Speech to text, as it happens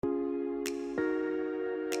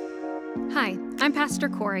Hi, I'm Pastor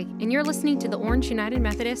Corey, and you're listening to the Orange United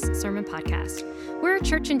Methodist Sermon Podcast. We're a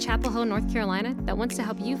church in Chapel Hill, North Carolina that wants to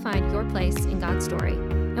help you find your place in God's story,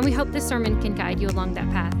 and we hope this sermon can guide you along that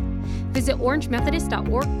path. Visit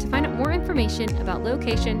orangemethodist.org to find out more information about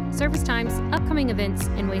location, service times, upcoming events,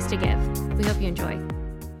 and ways to give. We hope you enjoy.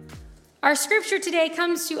 Our scripture today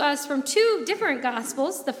comes to us from two different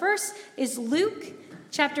Gospels. The first is Luke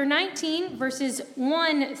chapter 19, verses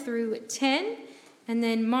 1 through 10. And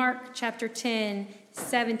then Mark chapter 10,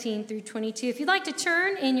 17 through 22. If you'd like to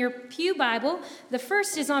turn in your pew Bible, the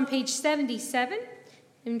first is on page 77.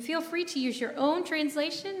 And feel free to use your own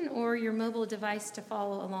translation or your mobile device to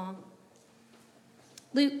follow along.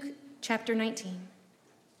 Luke chapter 19.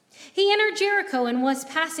 He entered Jericho and was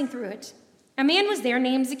passing through it. A man was there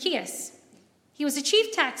named Zacchaeus. He was a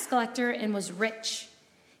chief tax collector and was rich.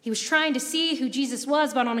 He was trying to see who Jesus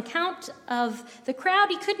was, but on account of the crowd,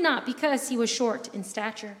 he could not because he was short in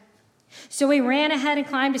stature. So he ran ahead and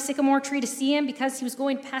climbed a sycamore tree to see him because he was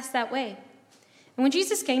going past that way. And when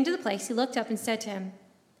Jesus came to the place, he looked up and said to him,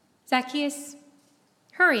 "Zacchaeus,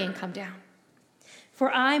 hurry and come down,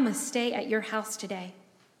 for I must stay at your house today."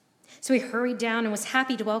 So he hurried down and was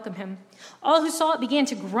happy to welcome him. All who saw it began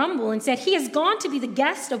to grumble and said, "He has gone to be the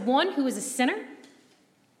guest of one who is a sinner."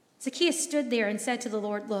 Zacchaeus stood there and said to the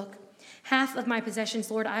Lord, "Look, half of my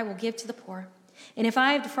possessions, Lord, I will give to the poor. And if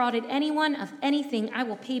I have defrauded anyone of anything, I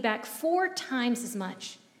will pay back 4 times as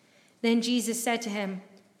much." Then Jesus said to him,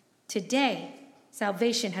 "Today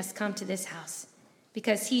salvation has come to this house,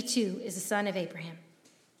 because he too is a son of Abraham.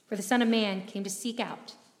 For the Son of Man came to seek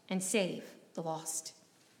out and save the lost."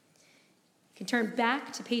 You can turn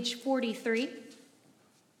back to page 43,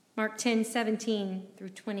 Mark 10, 17 through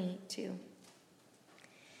 22.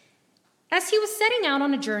 As he was setting out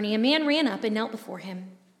on a journey, a man ran up and knelt before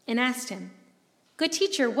him and asked him, "Good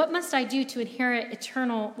teacher, what must I do to inherit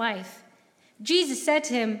eternal life?" Jesus said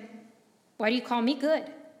to him, "Why do you call me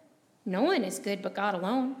good? No one is good but God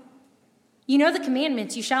alone. You know the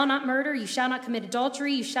commandments: you shall not murder, you shall not commit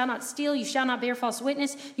adultery, you shall not steal, you shall not bear false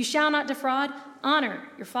witness, you shall not defraud, honor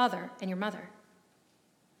your father and your mother."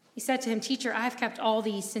 He said to him, "Teacher, I have kept all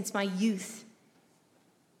these since my youth."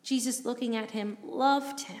 Jesus, looking at him,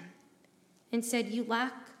 loved him and said, "You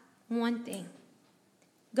lack one thing.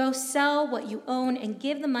 Go sell what you own and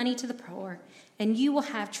give the money to the poor, and you will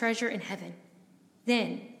have treasure in heaven.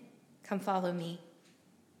 Then come follow me."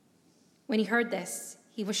 When he heard this,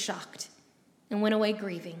 he was shocked and went away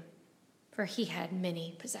grieving, for he had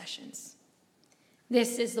many possessions.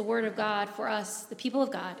 This is the word of God for us, the people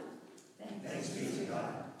of God. Thanks be to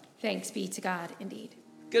God. Thanks be to God, indeed.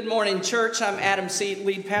 Good morning, church. I'm Adam Seat,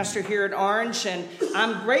 lead pastor here at Orange, and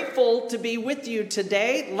I'm grateful to be with you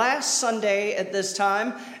today. Last Sunday at this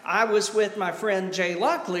time, I was with my friend Jay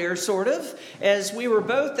Locklear, as we were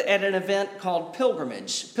both at an event called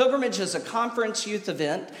Pilgrimage. Pilgrimage is a conference youth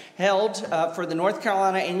event held for the North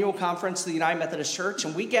Carolina Annual Conference of the United Methodist Church,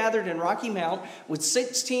 and we gathered in Rocky Mount with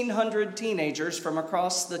 1,600 teenagers from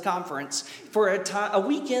across the conference for a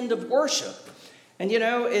weekend of worship. And you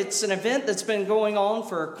know, it's an event that's been going on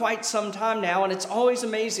for quite some time now, and it's always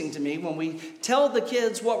amazing to me when we tell the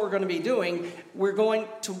kids what we're going to be doing. We're going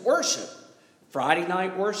to worship. Friday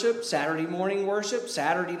night worship, Saturday morning worship,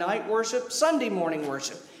 Saturday night worship, Sunday morning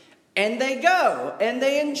worship. And they go, and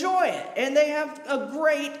they enjoy it, and they have a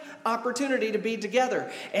great opportunity to be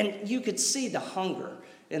together. And you could see the hunger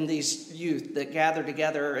in these youth that gather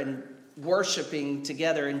together and worshiping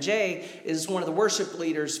together. And Jay is one of the worship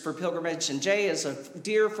leaders for Pilgrimage, and Jay is a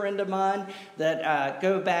dear friend of mine that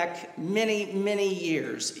go back many, many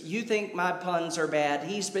years. You think my puns are bad.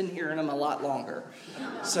 He's been hearing them a lot longer.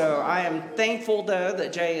 So I am thankful, though,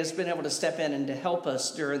 that Jay has been able to step in and to help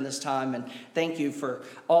us during this time, and thank you for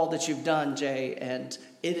all that you've done, Jay, and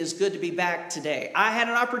it is good to be back today. I had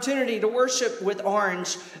an opportunity to worship with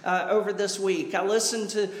Orange over this week. I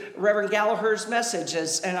listened to Reverend Gallagher's message,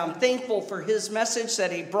 and I'm thankful for his message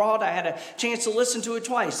that he brought. I had a chance to listen to it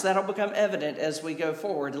twice. That'll become evident as we go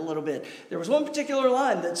forward a little bit. There was one particular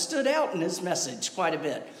line that stood out in his message quite a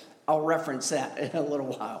bit. I'll reference that in a little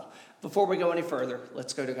while. Before we go any further,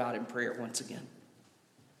 let's go to God in prayer once again.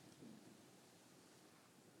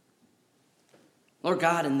 Lord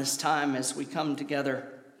God, in this time as we come together,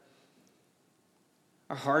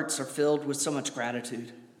 our hearts are filled with so much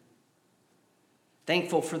gratitude.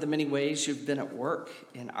 Thankful for the many ways you've been at work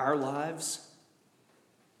in our lives,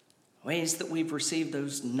 ways that we've received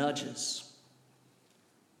those nudges,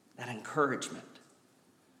 that encouragement.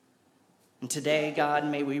 And today, God,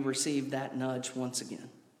 may we receive that nudge once again.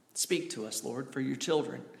 Speak to us, Lord, for your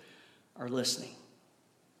children are listening.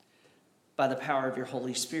 By the power of your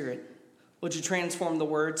Holy Spirit, Would you transform the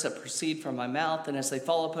words that proceed from my mouth, and as they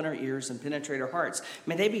fall upon our ears and penetrate our hearts,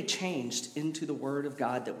 may they be changed into the word of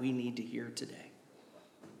God that we need to hear today,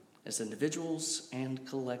 as individuals and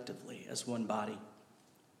collectively as one body.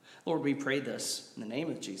 Lord, we pray this in the name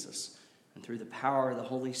of Jesus and through the power of the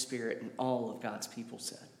Holy Spirit, and all of God's people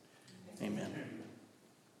said, amen.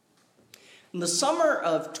 In the summer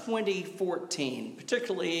of 2014,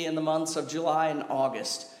 particularly in the months of July and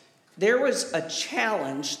August, there was a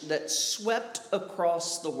challenge that swept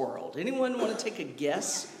across the world. Anyone want to take a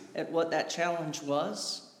guess at what that challenge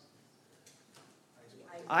was?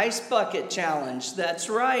 Ice Bucket Challenge. That's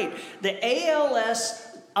right. The ALS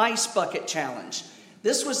Ice Bucket Challenge.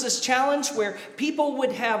 This was this challenge where people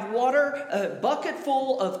would have water, a bucket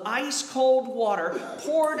full of ice-cold water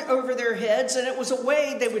poured over their heads, and it was a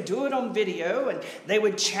way they would do it on video, and they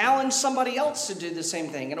would challenge somebody else to do the same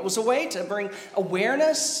thing. And it was a way to bring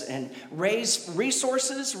awareness and raise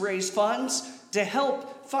resources, raise funds to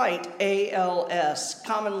help fight ALS,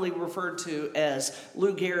 commonly referred to as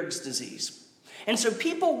Lou Gehrig's disease. And so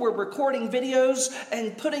people were recording videos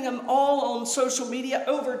and putting them all on social media.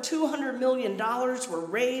 Over $200 million were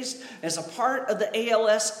raised as a part of the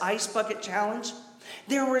ALS Ice Bucket Challenge.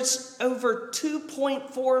 There was over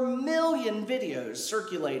 2.4 million videos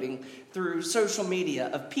circulating through social media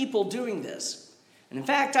of people doing this. And in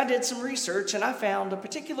fact, I did some research and I found a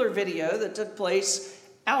particular video that took place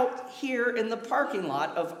out here in the parking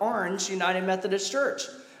lot of Orange United Methodist Church.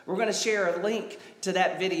 We're going to share a link to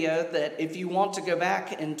that video that if you want to go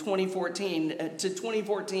back in 2014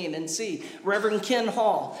 and see, Reverend Ken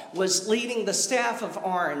Hall was leading the staff of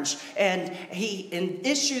Orange, and he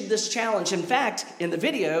issued this challenge. In fact, in the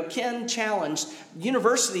video, Ken challenged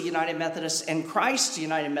University United Methodist and Christ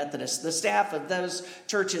United Methodist, the staff of those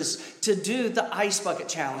churches, to do the Ice Bucket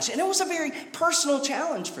Challenge. And it was a very personal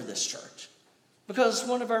challenge for this church because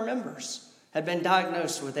one of our members had been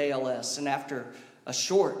diagnosed with ALS, and after a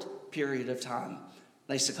short period of time,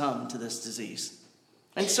 they succumb to this disease.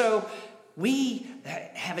 And so we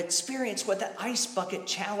have experienced what the Ice Bucket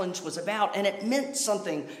Challenge was about, and it meant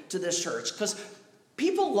something to this church because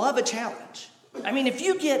people love a challenge. I mean, if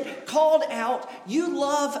you get called out, you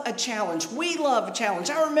love a challenge. We love a challenge.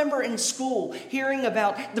 I remember in school hearing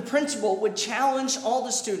about the principal would challenge all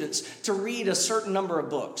the students to read a certain number of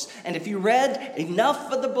books. And if you read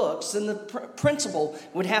enough of the books, then the principal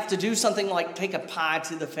would have to do something like take a pie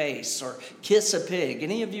to the face or kiss a pig.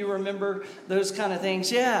 Any of you remember those kind of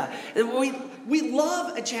things? Yeah. We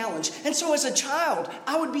love a challenge. And so as a child,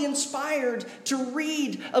 I would be inspired to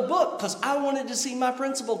read a book because I wanted to see my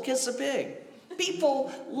principal kiss a pig.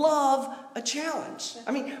 People love a challenge.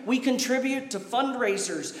 I mean, we contribute to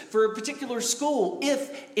fundraisers for a particular school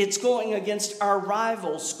if it's going against our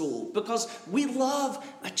rival school because we love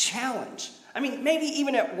a challenge. I mean, maybe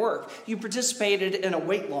even at work, you participated in a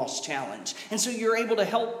weight loss challenge, and so you're able to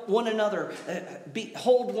help one another,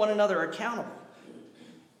 hold one another accountable.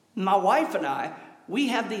 My wife and I, we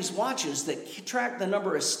have these watches that track the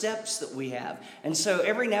number of steps that we have. And so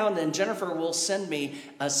every now and then, Jennifer will send me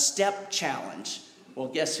a step challenge. Well,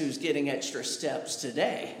 guess who's getting extra steps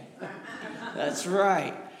today? That's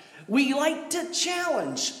right. We like to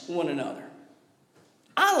challenge one another.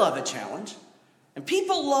 I love a challenge. And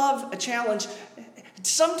people love a challenge.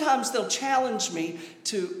 Sometimes they'll challenge me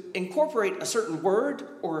to incorporate a certain word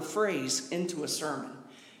or a phrase into a sermon.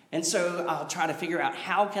 And so I'll try to figure out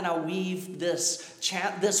how can I weave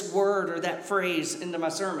this word or that phrase into my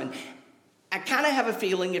sermon. I kind of have a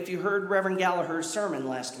feeling if you heard Reverend Gallagher's sermon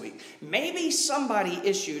last week, maybe somebody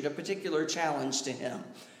issued a particular challenge to him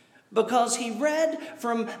because he read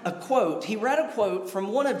a quote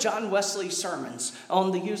from one of John Wesley's sermons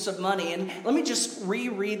on the use of money. And let me just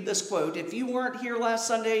reread this quote. If you weren't here last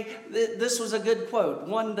Sunday, this was a good quote,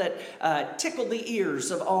 one that tickled the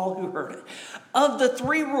ears of all who heard it. Of the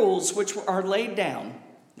 3 rules which are laid down,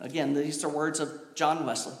 again, these are words of John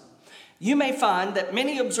Wesley, you may find that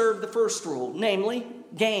many observe the first rule, namely,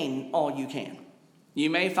 gain all you can. You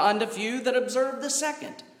may find a few that observe the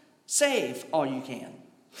second, save all you can.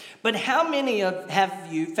 But how many have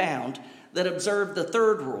you found that observe the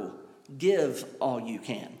third rule, give all you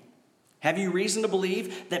can? Have you reason to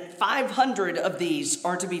believe that 500 of these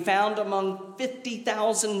are to be found among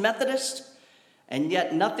 50,000 Methodists? And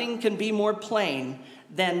yet nothing can be more plain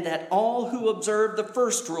than that all who observe the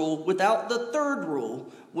first rule without the third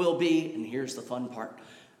rule will be, and here's the fun part,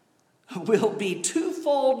 will be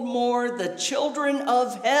twofold more the children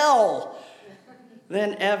of hell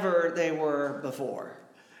than ever they were before.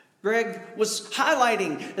 Greg was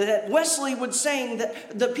highlighting that Wesley was saying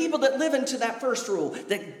that the people that live into that first rule,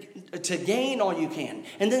 that to gain all you can,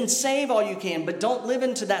 and then save all you can, but don't live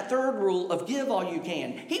into that third rule of give all you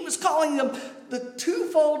can. He was calling them the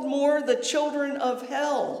twofold more the children of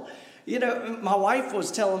hell. You know, my wife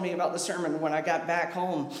was telling me about the sermon when I got back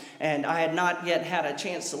home, and I had not yet had a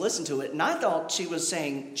chance to listen to it, and I thought she was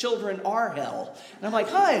saying children are hell. And I'm like,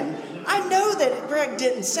 hun, I know that Greg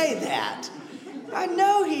didn't say that. I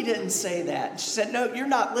know he didn't say that. She said, no, you're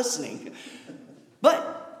not listening.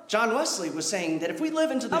 But John Wesley was saying that if we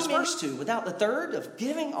live into those first two without the third of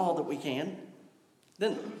giving all that we can,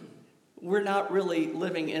 then we're not really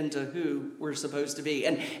living into who we're supposed to be.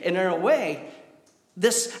 And in a way,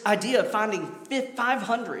 this idea of finding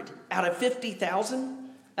 500 out of 50,000,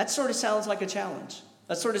 that sort of sounds like a challenge.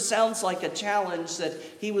 That sort of sounds like a challenge that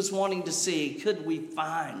he was wanting to see. Could we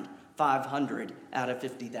find 500 out of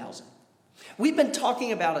 50,000? We've been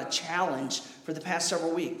talking about a challenge for the past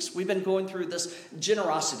several weeks. We've been going through this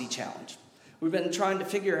generosity challenge. We've been trying to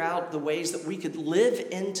figure out the ways that we could live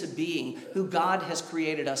into being who God has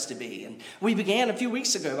created us to be. And we began a few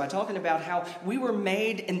weeks ago by talking about how we were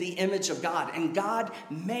made in the image of God, and God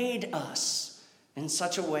made us in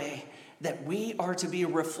such a way that we are to be a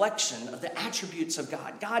reflection of the attributes of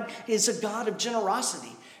God. God is a God of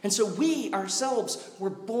generosity. And so we ourselves were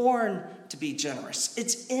born to be generous.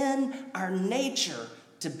 It's in our nature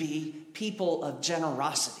to be people of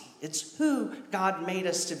generosity. It's who God made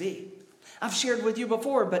us to be. I've shared with you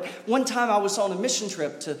before, but one time I was on a mission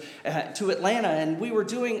trip to Atlanta, and we were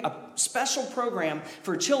doing a special program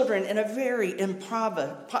for children in a very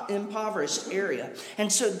impoverished area.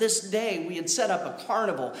 And so this day we had set up a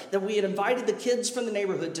carnival that we had invited the kids from the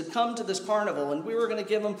neighborhood to come to this carnival, and we were going to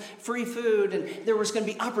give them free food, and there was going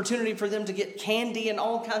to be opportunity for them to get candy and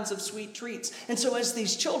all kinds of sweet treats. And so as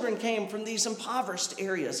these children came from these impoverished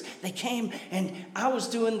areas, they came, and I was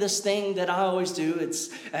doing this thing that I always do.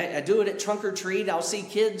 I do it at trunk or treat. I'll see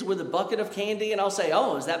kids with a bucket of candy, and I'll say,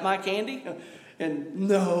 oh, is that my candy? And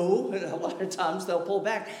no, a lot of times they'll pull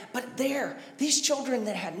back. But these children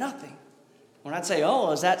that had nothing, when I'd say,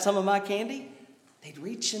 oh, is that some of my candy? They'd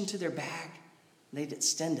reach into their bag, and they'd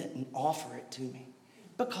extend it and offer it to me.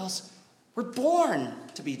 Because we're born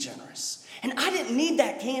to be generous. And I didn't need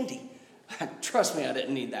that candy. Trust me, I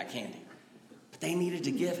didn't need that candy. But they needed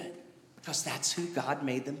to give it because that's who God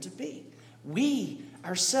made them to be. We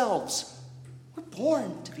ourselves, we're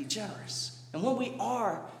born to be generous. And when we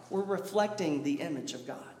are, we're reflecting the image of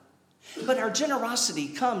God. But our generosity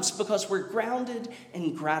comes because we're grounded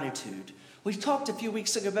in gratitude. We talked a few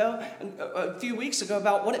weeks ago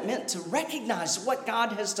about what it meant to recognize what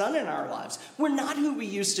God has done in our lives. We're not who we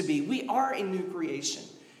used to be. We are a new creation.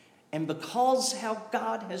 And because how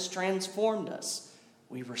God has transformed us,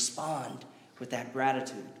 we respond with that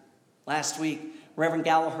gratitude. Last week, Reverend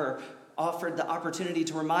Gallagher offered the opportunity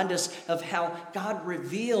to remind us of how God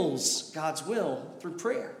reveals God's will through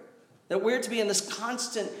prayer. That we're to be in this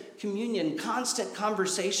constant communion, constant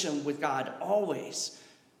conversation with God always.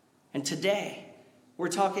 And today, we're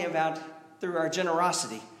talking about through our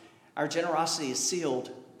generosity. Our generosity is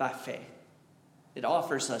sealed by faith. It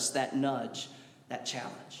offers us that nudge, that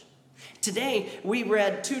challenge. Today, we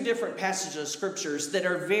read two different passages of scriptures that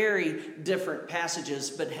are very different passages,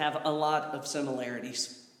 but have a lot of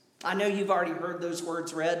similarities. I know you've already heard those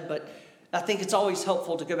words read, but I think it's always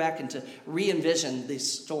helpful to go back and to re-envision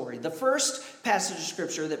this story. The first passage of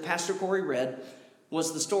scripture that Pastor Corey read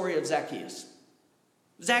was the story of Zacchaeus.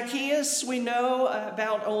 Zacchaeus, we know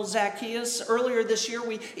about old Zacchaeus. Earlier this year,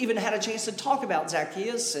 we even had a chance to talk about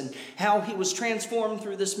Zacchaeus and how he was transformed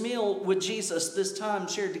through this meal with Jesus, this time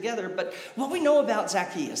shared together. But what we know about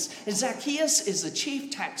Zacchaeus is the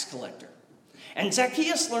chief tax collector. And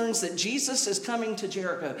Zacchaeus learns that Jesus is coming to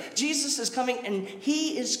Jericho. Jesus is coming, and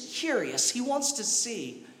he is curious. He wants to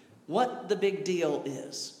see what the big deal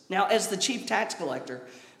is. Now, as the chief tax collector,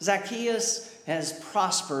 Zacchaeus has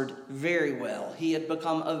prospered very well. He had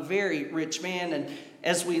become a very rich man, and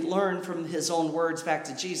as we learn from his own words back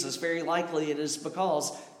to Jesus, very likely it is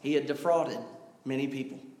because he had defrauded many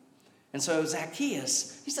people. And so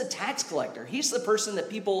Zacchaeus, he's a tax collector. He's the person that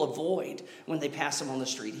people avoid when they pass him on the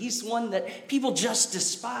street. He's one that people just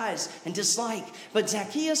despise and dislike. But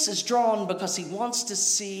Zacchaeus is drawn because he wants to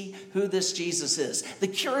see who this Jesus is. The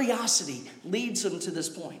curiosity leads him to this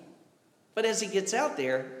point. But as he gets out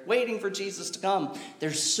there, waiting for Jesus to come,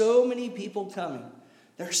 there's so many people coming.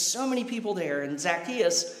 There's so many people there. And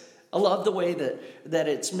Zacchaeus, I love the way that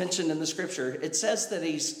it's mentioned in the scripture. It says that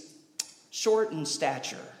he's short in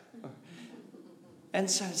stature. And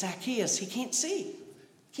so Zacchaeus, he can't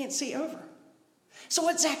see over. So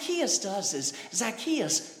what Zacchaeus does is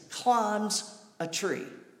Zacchaeus climbs a tree.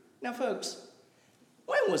 Now, folks,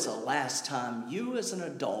 when was the last time you as an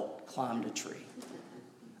adult climbed a tree?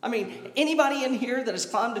 I mean, anybody in here that has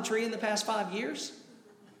climbed a tree in the past 5 years?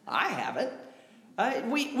 I haven't.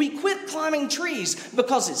 We quit climbing trees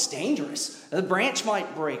because it's dangerous. The branch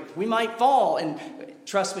might break. We might fall. And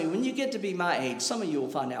trust me, when you get to be my age, some of you will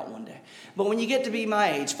find out one day, but when you get to be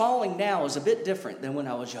my age, falling now is a bit different than when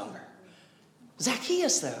I was younger.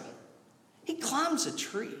 Zacchaeus, though, he climbs a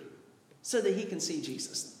tree so that he can see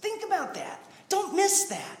Jesus. Think about that. Don't miss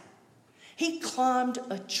that. He climbed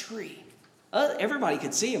a tree. Everybody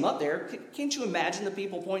could see him up there. Can't you imagine the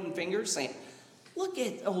people pointing fingers saying, look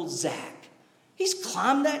at old Zach. He's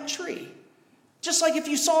climbed that tree. Just like if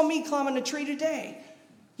you saw me climbing a tree today,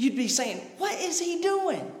 you'd be saying, what is he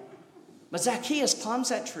doing? But Zacchaeus climbs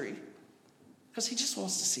that tree because he just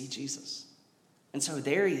wants to see Jesus. And so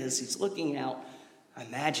there he is. He's looking out. I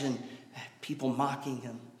imagine people mocking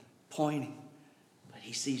him, pointing. But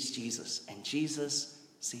he sees Jesus, and Jesus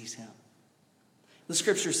sees him. The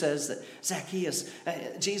scripture says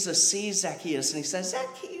that Jesus sees Zacchaeus, and he says,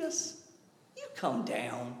 Zacchaeus, you come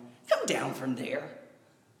down. Come down from there.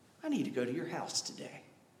 I need to go to your house today.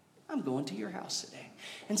 I'm going to your house today.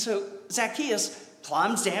 And so Zacchaeus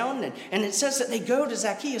climbs down, and it says that they go to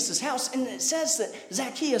Zacchaeus' house, and it says that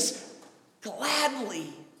Zacchaeus gladly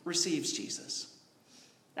receives Jesus.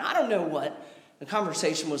 Now, I don't know what the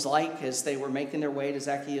conversation was like as they were making their way to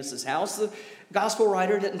Zacchaeus' house. The gospel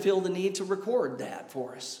writer didn't feel the need to record that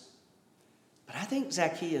for us. But I think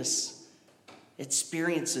Zacchaeus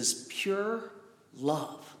experiences pure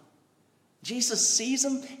love. Jesus sees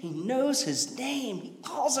him. He knows his name. He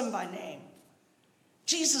calls him by name.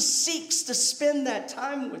 Jesus seeks to spend that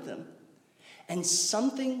time with him. And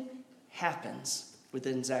something happens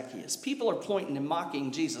within Zacchaeus. People are pointing and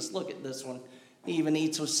mocking Jesus. Look at this one. He even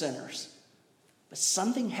eats with sinners. But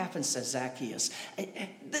something happens to Zacchaeus.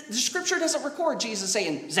 The scripture doesn't record Jesus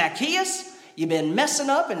saying, Zacchaeus, you've been messing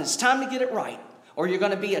up and it's time to get it right, or you're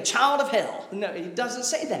going to be a child of hell. No, he doesn't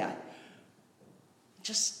say that.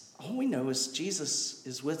 All we know is Jesus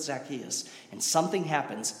is with Zacchaeus, and something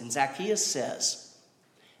happens, and Zacchaeus says,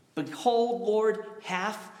 behold, Lord,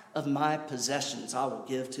 half of my possessions I will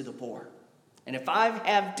give to the poor. And if I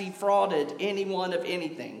have defrauded anyone of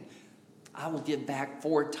anything, I will give back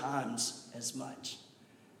 4 times as much.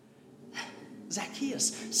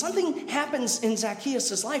 Zacchaeus, something happens in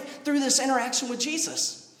Zacchaeus' life through this interaction with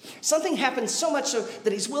Jesus. Something happens so much so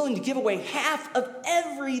that he's willing to give away half of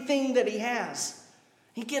everything that he has.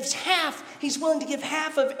 He gives half. He's willing to give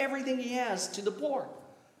half of everything he has to the poor.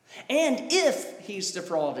 And if he's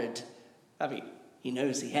defrauded, he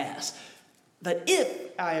knows he has. But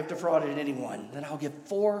if I have defrauded anyone, then I'll give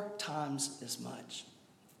 4 times as much.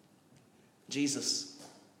 Jesus,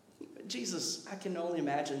 I can only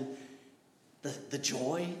imagine the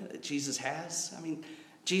joy that Jesus has.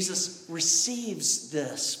 Jesus receives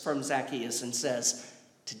this from Zacchaeus and says,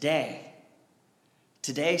 Today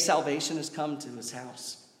salvation has come to his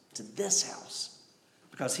house, to this house,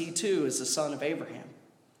 because he too is the son of Abraham.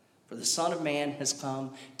 For the Son of Man has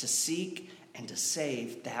come to seek and to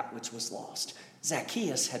save that which was lost.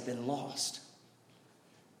 Zacchaeus had been lost,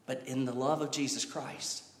 but in the love of Jesus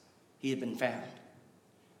Christ, he had been found.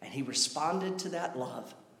 And he responded to that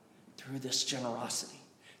love through this generosity,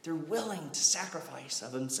 through willing to sacrifice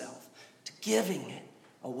of himself, to giving it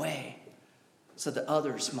away, so that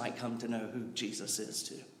others might come to know who Jesus is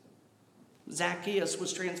too. Zacchaeus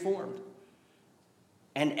was transformed.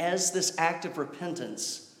 And as this act of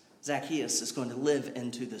repentance, Zacchaeus is going to live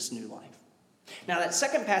into this new life. Now, that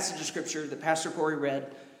second passage of scripture that Pastor Corey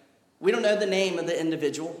read, we don't know the name of the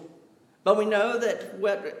individual, but we know that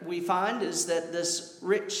what we find is that this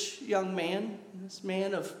rich young man, this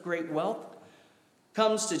man of great wealth,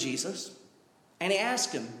 comes to Jesus, and he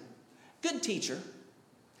asks him, good teacher,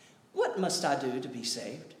 what must I do to be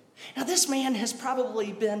saved? Now, this man has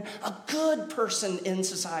probably been a good person in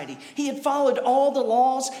society. He had followed all the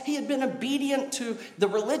laws. He had been obedient to the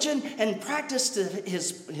religion and practiced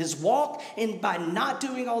his walk by not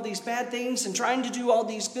doing all these bad things and trying to do all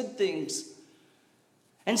these good things.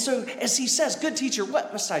 And so as he says, good teacher,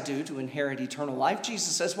 what must I do to inherit eternal life?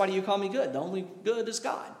 Jesus says, why do you call me good? The only good is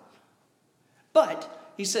God.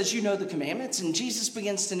 But he says, you know the commandments. And Jesus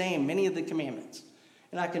begins to name many of the commandments.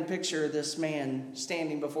 And I can picture this man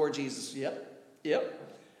standing before Jesus.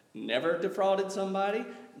 Yep. Never defrauded somebody.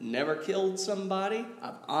 Never killed somebody.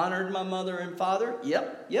 I've honored my mother and father.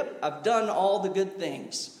 Yep. I've done all the good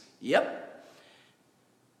things. Yep.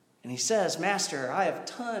 And he says, Master, I have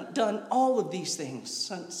done all of these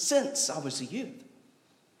things since I was a youth.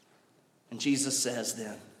 And Jesus says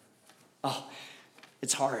then,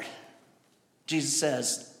 It's hard. It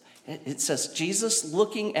says, Jesus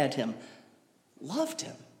looking at him, loved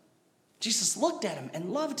him. Jesus looked at him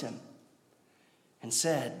and loved him and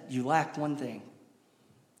said, you lack one thing.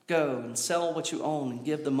 Go and sell what you own and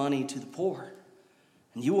give the money to the poor,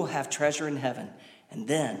 and you will have treasure in heaven, and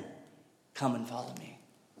then come and follow me.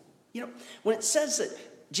 You know, when it says that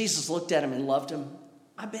Jesus looked at him and loved him,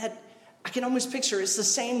 I can almost picture it's the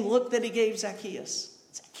same look that he gave Zacchaeus.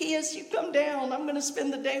 Zacchaeus, you come down. I'm going to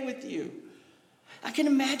spend the day with you. I can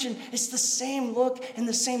imagine it's the same look and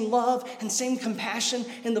the same love and same compassion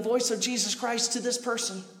in the voice of Jesus Christ to this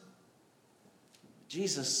person.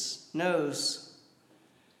 Jesus knows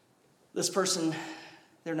this person,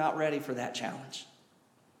 they're not ready for that challenge.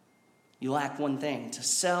 You lack one thing, to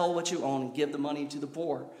sell what you own and give the money to the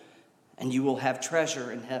poor, and you will have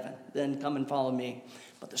treasure in heaven. Then come and follow me.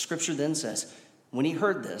 But the scripture then says, when he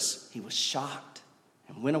heard this, he was shocked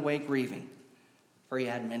and went away grieving, for he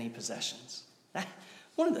had many possessions.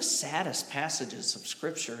 One of the saddest passages of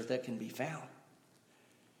scripture that can be found.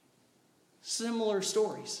 Similar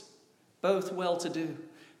stories, both well-to-do,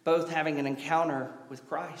 both having an encounter with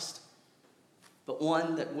Christ, but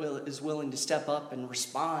one that is willing to step up and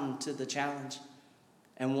respond to the challenge,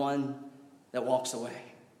 and one that walks away.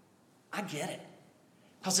 I get it,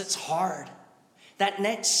 because it's hard. That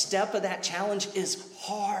next step of that challenge is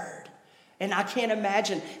hard. And I can't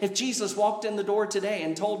imagine if Jesus walked in the door today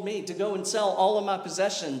and told me to go and sell all of my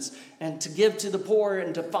possessions and to give to the poor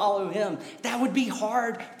and to follow him. That would be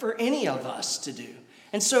hard for any of us to do.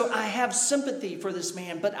 And so I have sympathy for this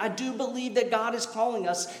man, but I do believe that God is calling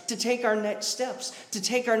us to take our next steps, to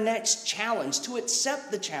take our next challenge, to accept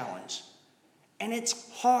the challenge. And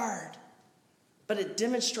it's hard, but it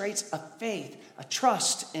demonstrates a faith, a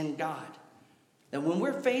trust in God. That when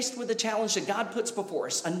we're faced with a challenge that God puts before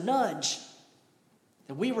us, a nudge,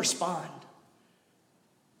 that we respond.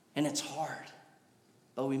 And it's hard,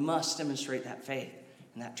 but we must demonstrate that faith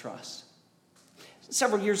and that trust.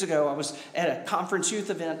 Several years ago, I was at a conference youth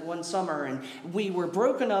event one summer, and we were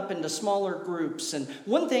broken up into smaller groups. And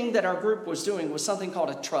one thing that our group was doing was something called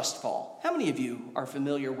a trust fall. How many of you are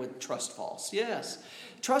familiar with trust falls? Yes.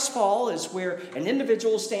 Trust fall is where an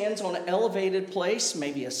individual stands on an elevated place,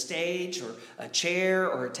 maybe a stage or a chair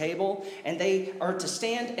or a table, and they are to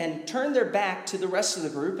stand and turn their back to the rest of the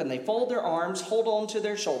group, and they fold their arms, hold on to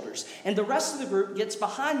their shoulders. And the rest of the group gets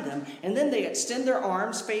behind them, and then they extend their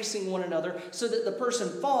arms facing one another so that the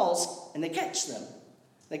person falls and they catch them.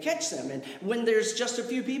 They catch them. And when there's just a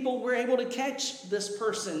few people, we're able to catch this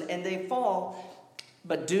person, and they fall,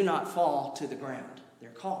 but do not fall to the ground.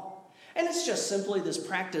 They're caught. And it's just simply this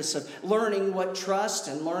practice of learning what trust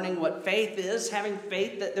and learning what faith is, having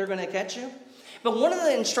faith that they're going to catch you. But one of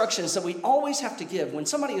the instructions that we always have to give when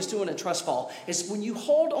somebody is doing a trust fall is when you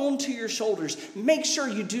hold on to your shoulders, make sure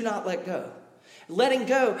you do not let go. Letting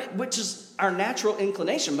go, which is our natural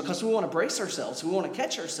inclination because we want to brace ourselves, we want to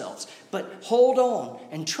catch ourselves. But hold on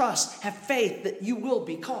and trust, have faith that you will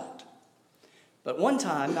be caught. But one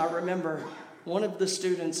time, I remember one of the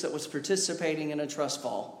students that was participating in a trust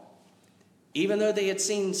fall, even though they had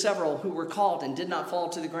seen several who were caught and did not fall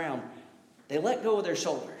to the ground, they let go of their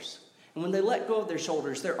shoulders. And when they let go of their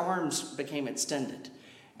shoulders, their arms became extended.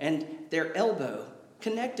 And their elbow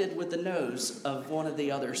connected with the nose of one of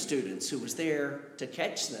the other students who was there to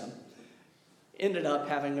catch them, ended up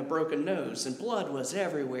having a broken nose, and blood was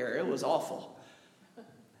everywhere. It was awful.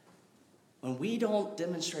 When we don't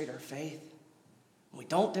demonstrate our faith, when we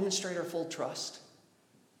don't demonstrate our full trust,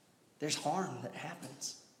 there's harm that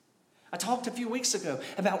happens. I talked a few weeks ago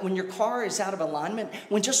about when your car is out of alignment,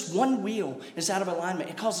 when just one wheel is out of alignment,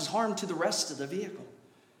 it causes harm to the rest of the vehicle.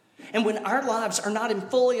 And when our lives are not in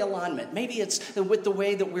fully alignment, maybe it's with the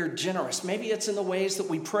way that we're generous, maybe it's in the ways that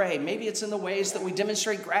we pray, maybe it's in the ways that we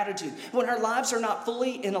demonstrate gratitude. When our lives are not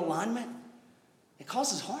fully in alignment, it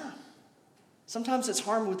causes harm. Sometimes it's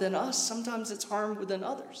harm within us, sometimes it's harm within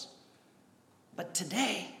others. But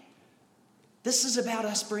today, this is about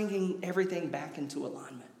us bringing everything back into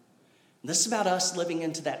alignment. This is about us living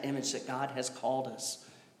into that image that God has called us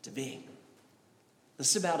to be.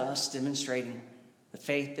 This is about us demonstrating the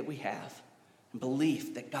faith that we have and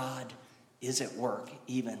belief that God is at work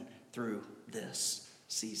even through this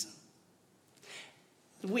season.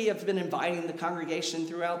 We have been inviting the congregation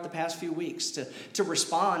throughout the past few weeks to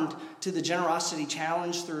respond to the generosity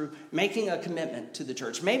challenge through making a commitment to the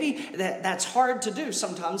church. Maybe that's hard to do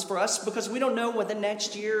sometimes for us because we don't know what the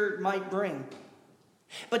next year might bring.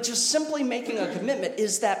 But just simply making a commitment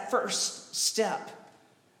is that first step.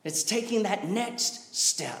 It's taking that next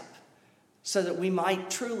step so that we might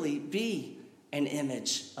truly be an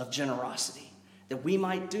image of generosity, that we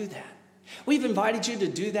might do that. We've invited you to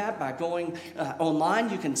do that by going online.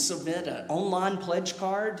 You can submit an online pledge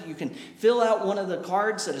card. You can fill out one of the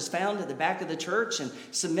cards that is found at the back of the church and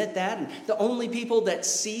submit that. And the only people that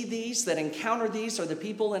see these, that encounter these, are the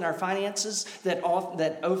people in our finances that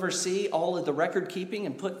oversee all of the record keeping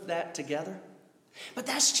and put that together. But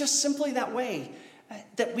that's just simply that way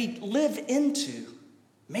that we live into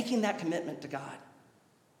making that commitment to God,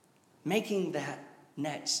 making that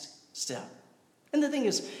next step. And the thing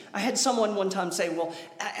is, I had someone one time say, well,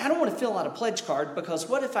 I don't want to fill out a pledge card because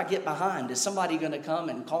what if I get behind? Is somebody going to come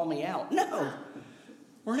and call me out? No,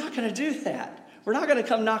 we're not going to do that. We're not going to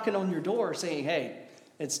come knocking on your door saying, hey,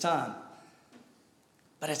 it's time.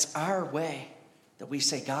 But it's our way that we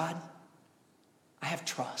say, God, I have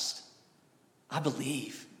trust. I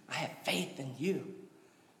believe. I have faith in you.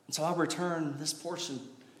 And so I'll return this portion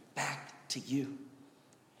back to you.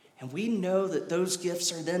 And we know that those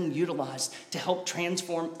gifts are then utilized to help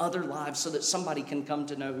transform other lives so that somebody can come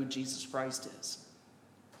to know who Jesus Christ is.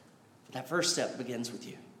 But that first step begins with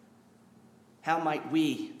you. How might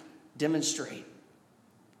we demonstrate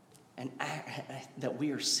that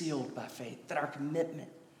we are sealed by faith, that our commitment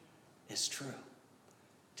is true?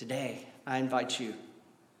 Today, I invite you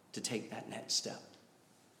to take that next step.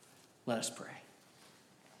 Let us pray.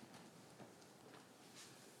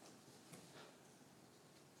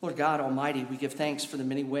 Lord God Almighty, we give thanks for the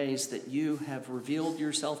many ways that you have revealed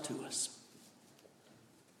yourself to us.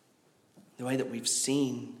 The way that we've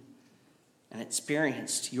seen and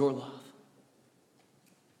experienced your love.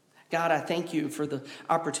 God, I thank you for the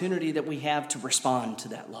opportunity that we have to respond to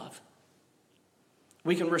that love.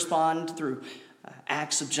 We can respond through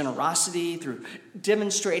acts of generosity, through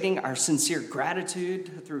demonstrating our sincere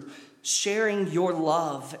gratitude, through sharing your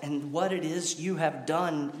love and what it is you have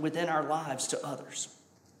done within our lives to others.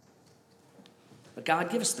 But God,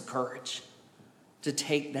 give us the courage to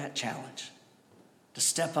take that challenge, to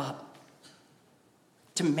step up,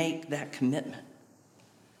 to make that commitment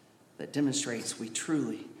that demonstrates we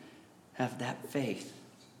truly have that faith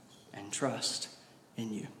and trust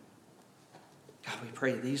in you. God, we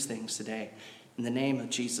pray these things today in the name of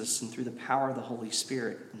Jesus and through the power of the Holy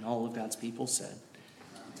Spirit, and all of God's people said,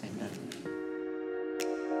 amen.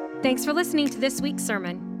 Thanks for listening to this week's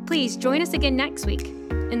sermon. Please join us again next week.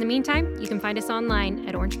 In the meantime, you can find us online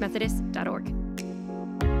at orangemethodist.org.